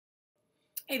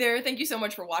Hey there, thank you so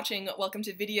much for watching. Welcome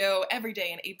to Video Every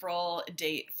Day in April,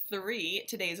 Day 3.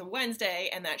 Today is a Wednesday,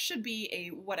 and that should be a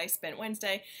What I Spent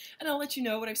Wednesday, and I'll let you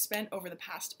know what I've spent over the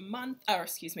past month, or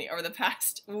excuse me, over the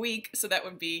past week, so that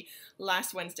would be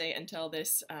last Wednesday until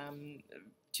this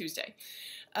Tuesday.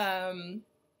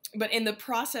 But in the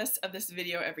process of this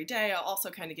video every day, I'll also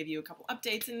kind of give you a couple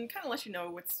updates and kind of let you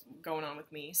know what's going on with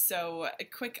me. So a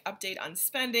quick update on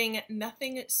spending,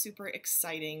 nothing super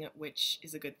exciting, which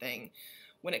is a good thing.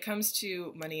 When it comes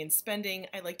to money and spending,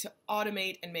 I like to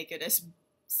automate and make it as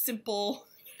simple.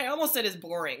 I almost said as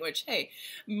boring, which, hey,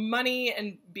 money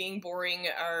and being boring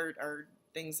are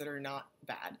things that are not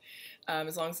bad,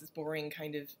 as long as it's boring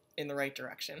kind of in the right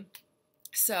direction.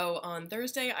 So on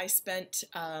Thursday, I spent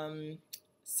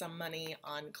some money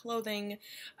on clothing.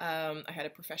 I had a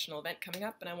professional event coming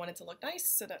up and I wanted to look nice,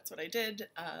 so that's what I did.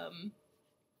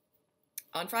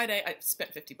 On Friday, I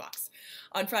spent 50 bucks.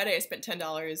 On Friday, I spent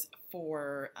 $10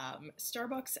 for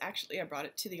Starbucks. Actually, I brought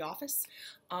it to the office.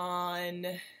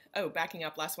 Backing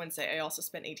up, last Wednesday, I also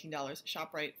spent $18 at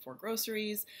ShopRite for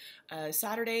groceries.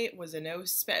 Saturday was a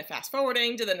fast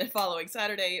forwarding to the following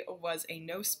Saturday was a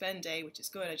no-spend day, which is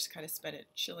good. I just kind of spent it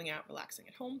chilling out, relaxing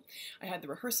at home. I had the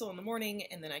rehearsal in the morning,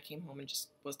 and then I came home and just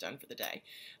was done for the day.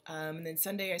 And then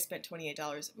Sunday, I spent $28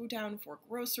 at Shoutout for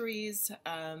groceries.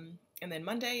 And then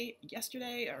Monday,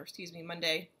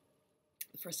 Monday,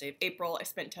 the first day of April, I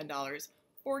spent $10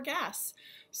 for gas.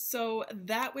 So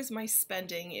that was my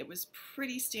spending. It was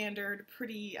pretty standard,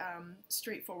 pretty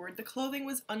straightforward. The clothing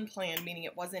was unplanned, meaning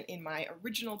it wasn't in my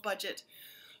original budget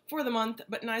for the month,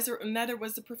 but neither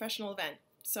was the professional event.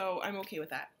 So I'm okay with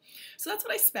that. So that's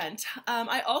what I spent.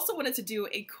 I also wanted to do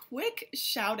a quick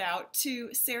shout out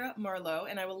to Sarah Marlow,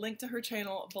 and I will link to her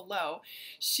channel below.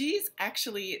 She's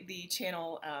actually the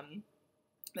channel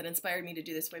that inspired me to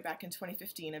do this way back in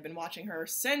 2015. I've been watching her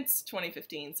since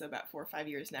 2015, so about 4 or 5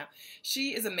 years now.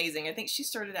 She is amazing. I think she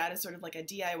started out as sort of like a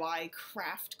DIY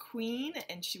craft queen,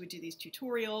 and she would do these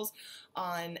tutorials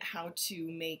on how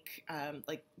to make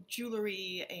like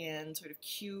jewelry and sort of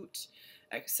cute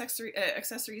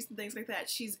accessories and things like that.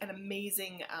 She's an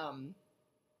amazing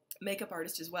makeup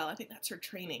artist as well. I think that's her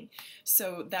training.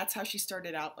 So that's how she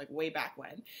started out, like way back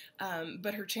when.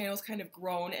 But her channel's kind of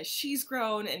grown as she's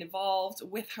grown and evolved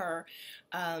with her.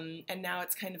 And now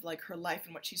it's kind of like her life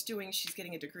and what she's doing. She's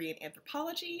getting a degree in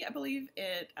anthropology, I believe,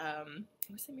 at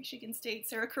I want to say Michigan State.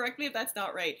 Sarah, correct me if that's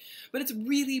not right. But it's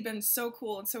really been so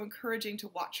cool and so encouraging to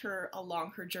watch her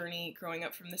along her journey, growing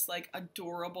up from this like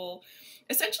adorable,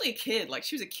 essentially a kid. Like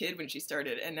she was a kid when she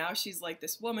started, and now she's like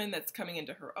this woman that's coming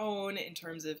into her own in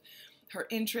terms of her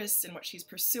interests and what she's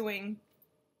pursuing,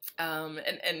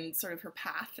 and sort of her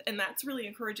path. And that's really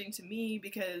encouraging to me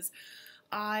because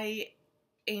I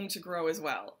aim to grow as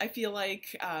well. I feel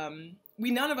like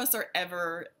none of us are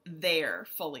ever there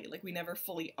fully. Like we never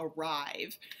fully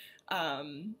arrive.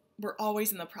 We're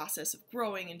always in the process of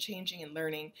growing and changing and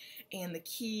learning, and the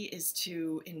key is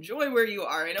to enjoy where you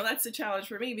are. I know that's a challenge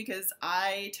for me because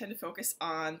I tend to focus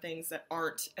on things that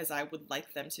aren't as I would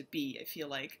like them to be. I feel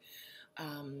like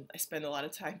I spend a lot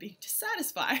of time being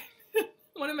dissatisfied.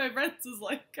 One of my friends is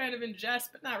like kind of in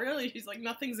jest, but not really. She's like,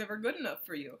 nothing's ever good enough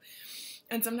for you.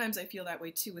 And sometimes I feel that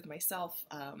way too with myself.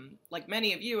 Like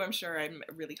many of you, I'm sure I'm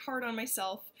really hard on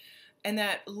myself. And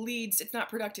that it's not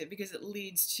productive because it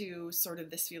leads to sort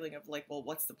of this feeling of like, well,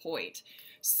 what's the point?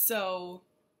 So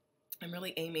I'm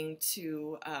really aiming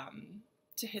to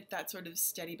hit that sort of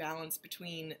steady balance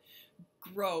between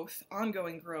growth,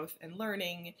 ongoing growth and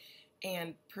learning,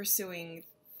 and pursuing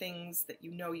things that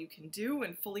you know you can do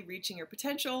and fully reaching your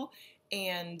potential,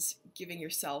 and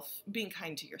being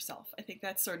kind to yourself. I think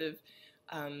that's sort of,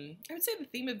 I would say the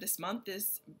theme of this month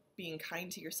is being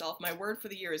kind to yourself. My word for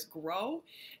the year is grow,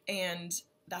 and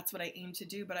that's what I aim to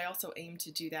do, but I also aim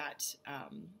to do that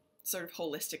sort of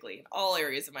holistically in all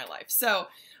areas of my life. So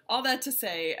all that to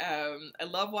say, I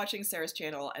love watching Sarah's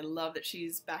channel. I love that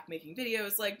she's back making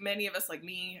videos, like many of us, like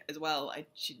me as well.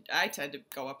 I tend to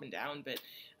go up and down, but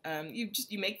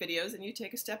you make videos and you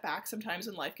take a step back sometimes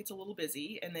when life gets a little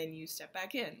busy, and then you step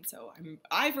back in. So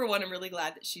I for one am really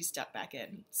glad that she stepped back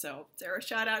in. So Sarah,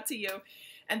 shout out to you,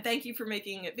 and thank you for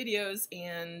making videos,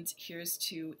 and here's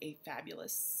to a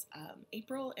fabulous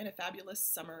April and a fabulous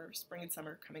spring and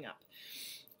summer coming up.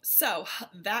 So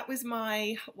that was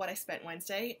my What I Spent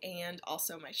Wednesday, and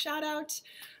also my shout out.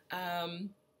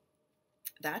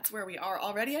 That's where we are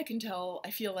already. I can tell,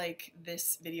 I feel like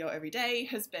this video every day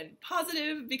has been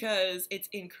positive because it's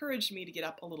encouraged me to get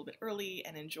up a little bit early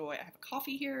and enjoy. I have a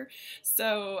coffee here,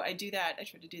 so I do that. I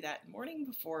try to do that in the morning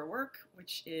before work,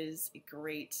 which is a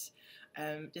great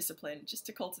discipline just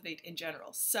to cultivate in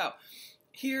general. So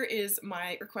Here is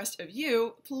my request of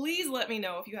you. Please let me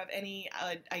know if you have any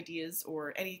ideas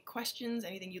or any questions,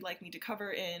 anything you'd like me to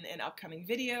cover in an upcoming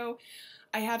video.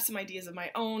 I have some ideas of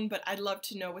my own, but I'd love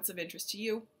to know what's of interest to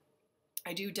you.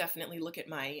 I do definitely look at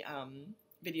my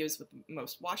videos with the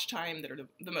most watch time that are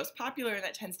the most popular, and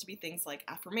that tends to be things like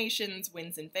affirmations,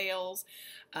 wins and fails,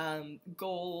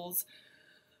 goals,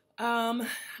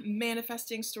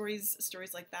 manifesting stories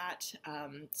like that.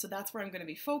 So that's where I'm going to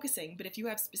be focusing. But if you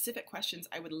have specific questions,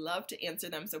 I would love to answer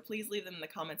them. So please leave them in the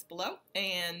comments below.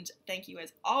 And thank you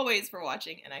as always for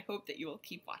watching, and I hope that you will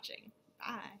keep watching.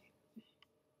 Bye.